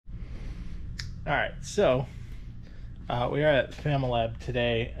Alright, so we are at FamiLAB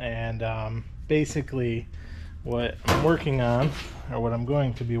today, and basically what I'm working on, or what I'm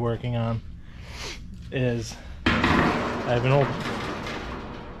going to be working on, is I have an old,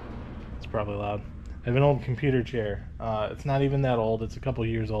 it's probably loud, I have an old computer chair. It's not even that old, it's a couple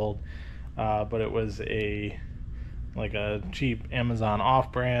years old, but it was a cheap Amazon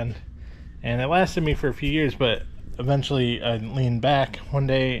off-brand, and it lasted me for a few years, but eventually I leaned back one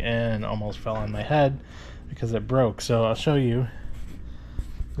day and almost fell on my head because it broke. So I'll show you.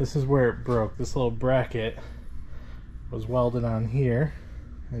 This is where it broke. This little bracket was welded on here.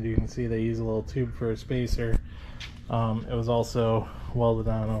 As you can see, they use a little tube for a spacer. It was also welded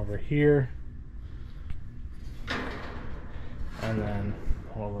on over here, and then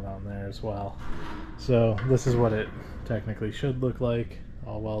welded on there as well. So this is what it technically should look like,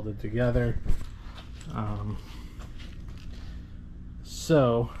 all welded together.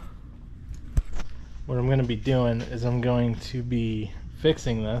 So what I'm going to be doing is I'm going to be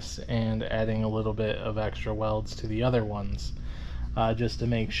fixing this and adding a little bit of extra welds to the other ones, just to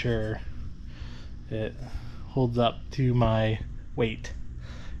make sure it holds up to my weight,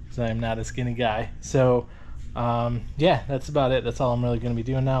 because I'm not a skinny guy. So yeah, that's about it. That's all I'm really going to be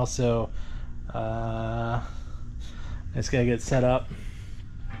doing now. So I just gotta get set up.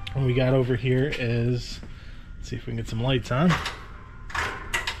 What we got over here is, let's see if we can get some lights on.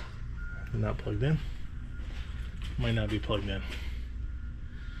 Not plugged in. Might not be plugged in.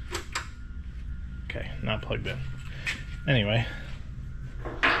 Okay, not plugged in. Anyway,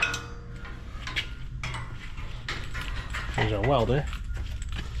 here's our welder.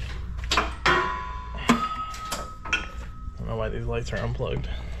 I don't know why these lights are unplugged.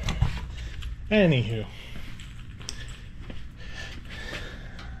 Anywho,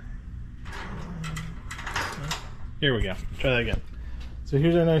 here we go. Try that again. So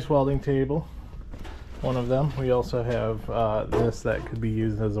here's our nice welding table, one of them. We also have this that could be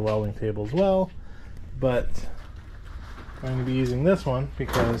used as a welding table as well, but I'm going to be using this one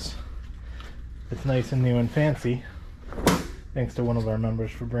because it's nice and new and fancy, thanks to one of our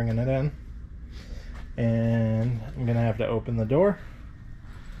members for bringing it in. And I'm going to have to open the door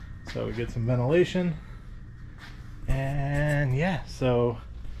so we get some ventilation. And yeah, so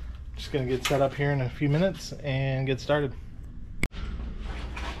I'm just going to get set up here in a few minutes and get started.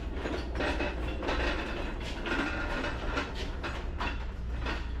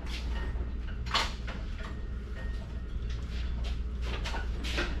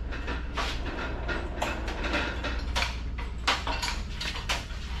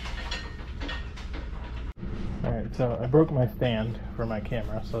 Alright, so I broke my stand for my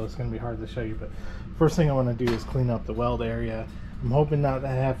camera, so it's going to be hard to show you, but first thing I want to do is clean up the weld area. I'm hoping not to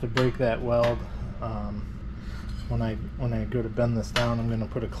have to break that weld. When I go to bend this down, I'm going to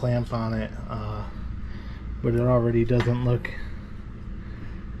put a clamp on it, but it already doesn't look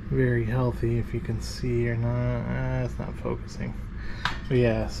very healthy, if you can see or not. It's not focusing. But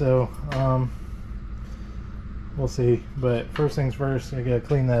yeah, so we'll see. But first things first, I got to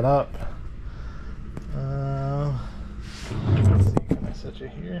clean that up. Let's see, can I set you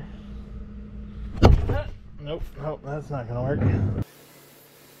here? Nope, that's not gonna work.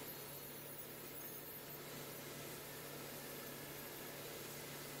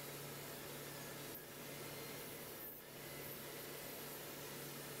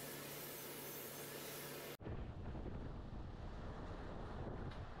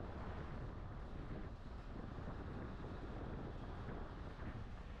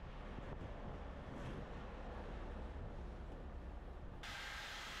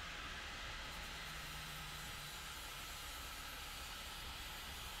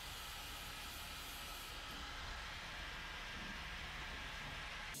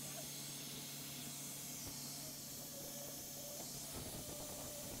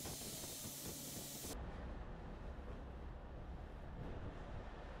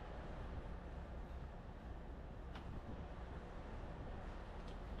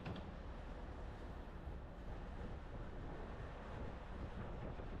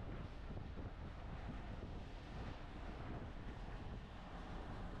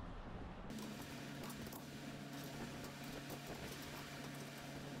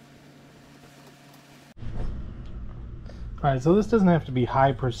 Alright, so this doesn't have to be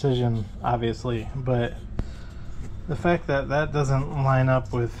high precision, obviously, but the fact that that doesn't line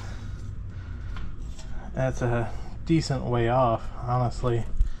up with, that's a decent way off, honestly,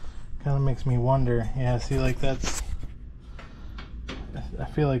 kind of makes me wonder. Yeah, see, like that's, I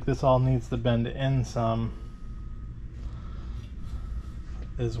feel like this all needs to bend in some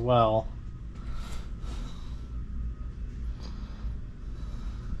as well.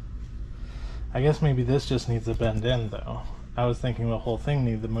 I guess maybe this just needs to bend in though. I was thinking the whole thing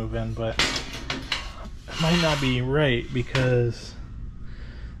needed to move in, but it might not be right because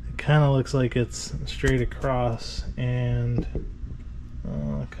it kind of looks like it's straight across and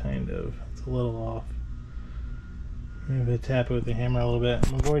kind of, it's a little off. Maybe tap it with the hammer a little bit.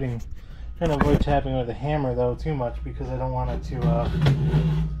 I'm trying to avoid tapping with the hammer though too much because I don't want it to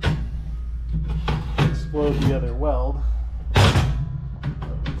explode the other weld.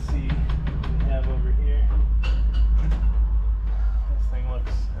 Let's see what we have over here. This thing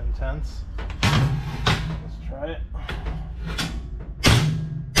looks intense. Let's try it.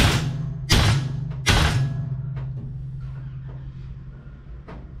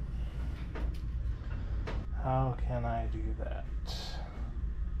 How can I do that?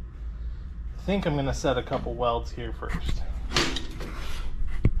 I think I'm going to set a couple welds here first.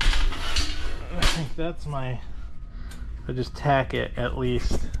 I think that's my, if I just tack it at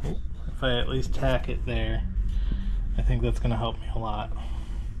least, if I at least tack it there, I think that's going to help me a lot.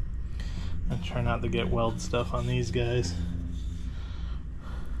 And try not to get weld stuff on these guys,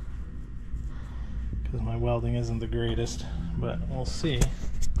 because my welding isn't the greatest, but we'll see.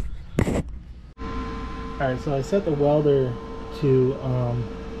 Alright, so I set the welder to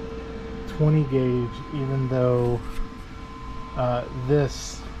 20 gauge, even though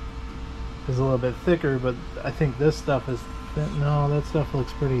this is a little bit thicker, but I think this stuff is thin. No, that stuff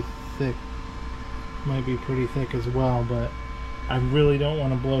looks pretty thick. Might be pretty thick as well, but I really don't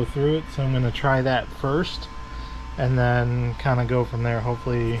want to blow through it, so I'm going to try that first and then kind of go from there.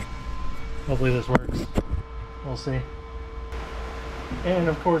 Hopefully this works. We'll see. And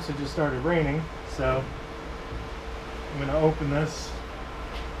of course it just started raining, so I'm going to open this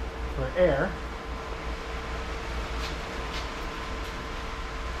for air.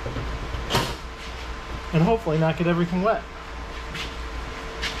 And hopefully not get everything wet.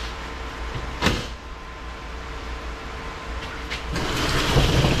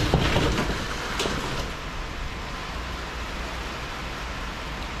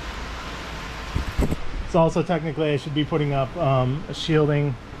 So also technically I should be putting up a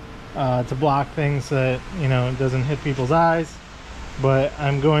shielding to block things so that, you know, it doesn't hit people's eyes. But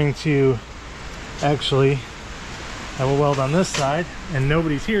I'm going to actually have a weld on this side, and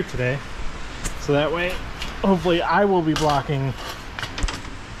nobody's here today, so that way hopefully I will be blocking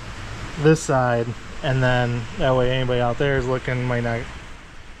this side, and then that way anybody out there is looking might not,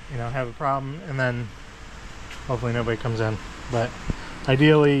 you know, have a problem, and then hopefully nobody comes in. But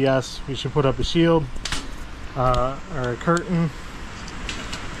ideally, yes, we should put up a shield or a curtain.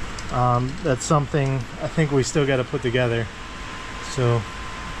 That's something I think we still got to put together, so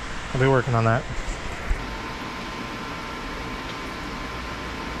I'll be working on that.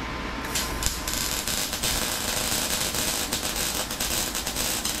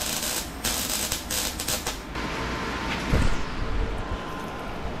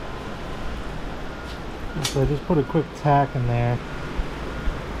 So I just put a quick tack in there.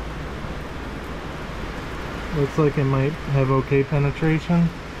 Looks like it might have okay penetration.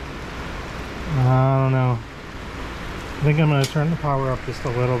 I don't know. I think I'm going to turn the power up just a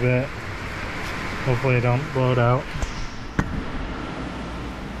little bit. Hopefully I don't blow it out.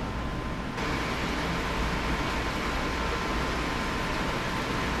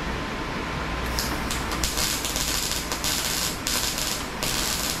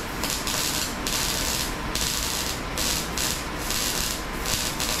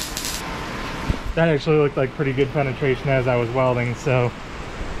 That actually looked like pretty good penetration as I was welding, so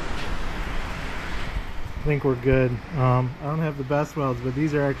I think we're good. I don't have the best welds, but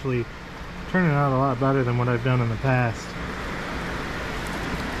these are actually turning out a lot better than what I've done in the past.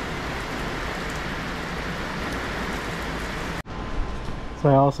 So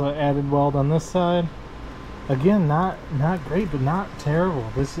I also added weld on this side. Again, not great, but not terrible.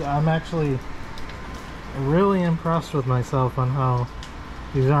 I'm actually really impressed with myself on how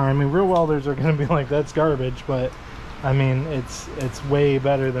these are. I mean, real welders are going to be like, that's garbage, but I mean, it's way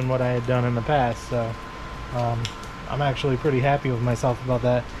better than what I had done in the past, so I'm actually pretty happy with myself about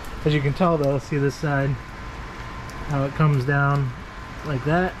that. As you can tell though, see this side, how it comes down like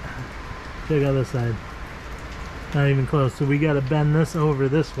that. Check out this side, not even close. So we got to bend this over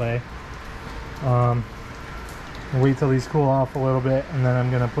this way. Wait till these cool off a little bit, and then I'm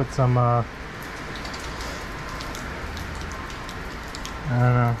going to put some I don't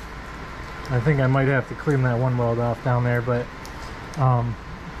know. I think I might have to clean that one weld off down there, but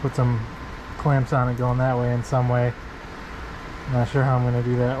put some clamps on it going that way in some way. I'm not sure how I'm going to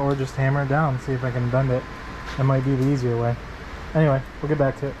do that, or just hammer it down, see if I can bend it. That might be the easier way. Anyway, we'll get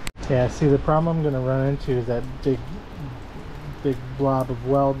back to it. Yeah, see, the problem I'm going to run into is that big blob of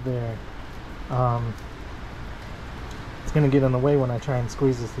weld there. it's going to get in the way when I try and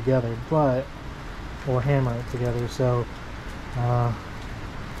squeeze this together, but we'll hammer it together. So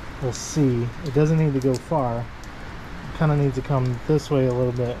we'll see. It doesn't need to go far. It kind of needs to come this way a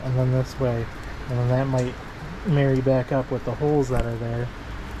little bit and then this way, and then that might marry back up with the holes that are there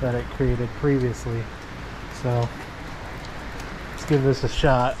that it created previously. So let's give this a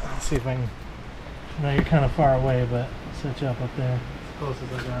shot. Let's see if I can. I know you're kind of far away, but I'll set you up there as close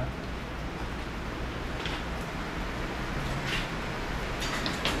as I got.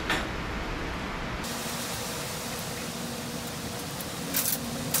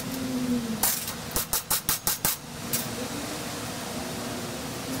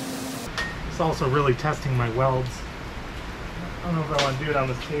 It's also really testing my welds. I don't know if I want to do it on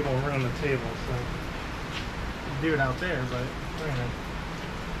this table and ruin the table, so I'll do it out there, but anyway.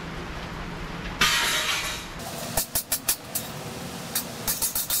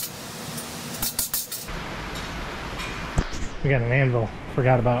 We got an anvil.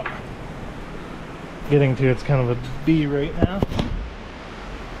 Forgot about getting to. It's kind of a B right now.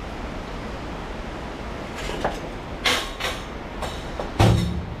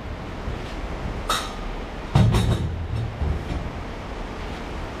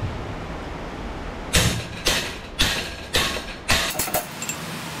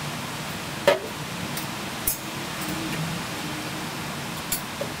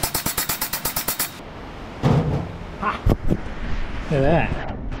 Look at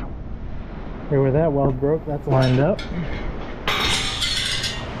that. Right where that weld broke, that's lined up.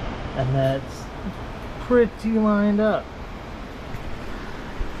 And that's pretty lined up.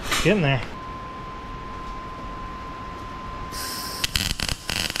 Getting there.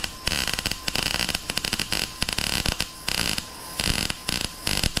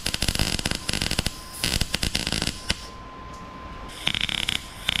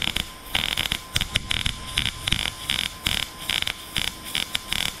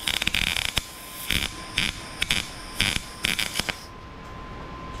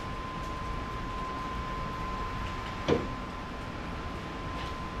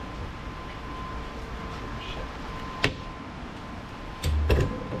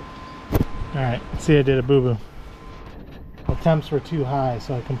 Alright, see, I did a boo-boo. The temps were too high,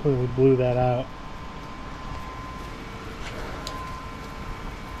 so I completely blew that out.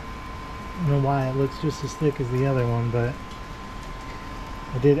 I don't know why it looks just as thick as the other one, but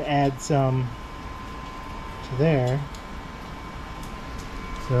I did add some to there.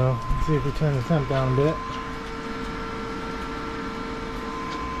 So, let's see if we turn the temp down a bit.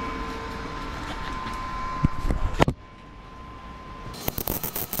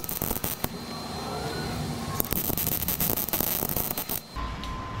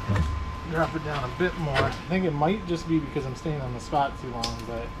 Drop it down a bit more. I think it might just be because I'm staying on the spot too long,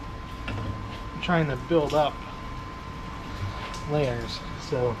 but I'm trying to build up layers.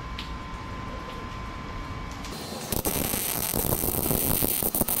 So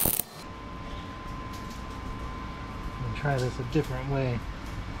I'm gonna try this a different way.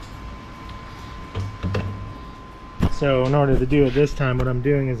 So in order to do it this time, what I'm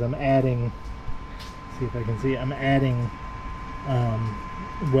doing is I'm adding, see if I can see, I'm adding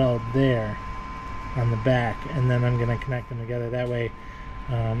weld there on the back, and then I'm going to connect them together. That way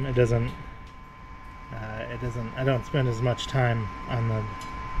I don't spend as much time on the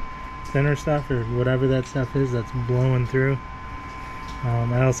thinner stuff or whatever that stuff is that's blowing through.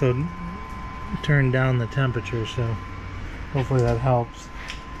 I also turned down the temperature, so hopefully that helps.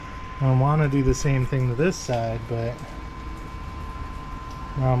 I want to do the same thing to this side, but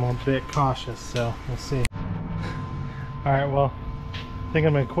I'm a bit cautious, so we'll see. Alright, well, I think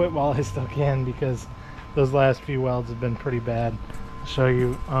I'm going to quit while I still can, because those last few welds have been pretty bad. I'll show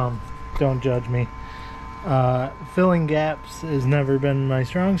you. Don't judge me. Filling gaps has never been my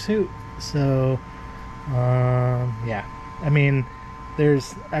strong suit, so yeah. I mean,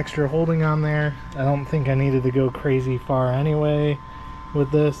 there's extra holding on there. I don't think I needed to go crazy far anyway with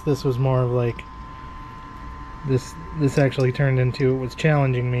this. This was more of like, this actually turned into, it was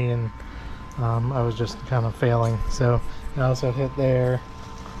challenging me, and I was just kind of failing. So I also hit there,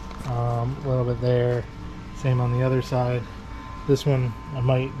 a little bit there, same on the other side. This one I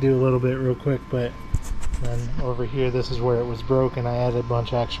might do a little bit real quick, but then over here, this is where it was broken. I added a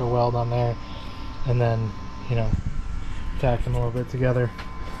bunch of extra weld on there, and then, you know, tacked them a little bit together.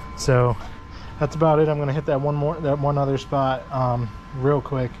 So that's about it. I'm gonna hit that one other spot real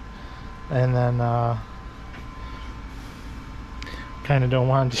quick, and then kind of don't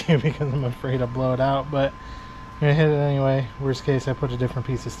want to because I'm afraid I'll blow it out, but I'm gonna hit it anyway. Worst case, I put a different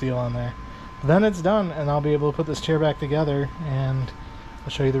piece of steel on there. But then it's done, and I'll be able to put this chair back together, and I'll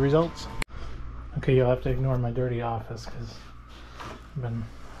show you the results. Okay, you'll have to ignore my dirty office because I've been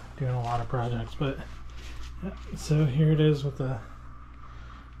doing a lot of projects. But yeah, so here it is with the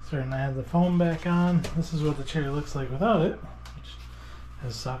starting to add the foam back on. This is what the chair looks like without it, which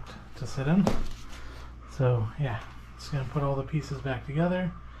has sucked to sit in. So yeah, just gonna put all the pieces back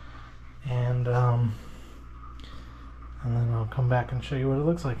together, and then I'll come back and show you what it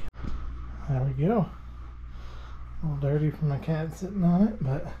looks like. There we go. A little dirty from the cat sitting on it,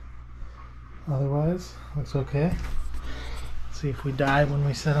 but otherwise looks okay. Let's see if we die when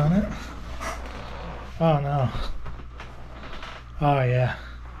we sit on it. Oh no. Oh yeah.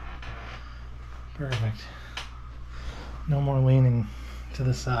 Perfect. No more leaning to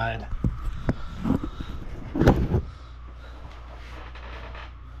the side.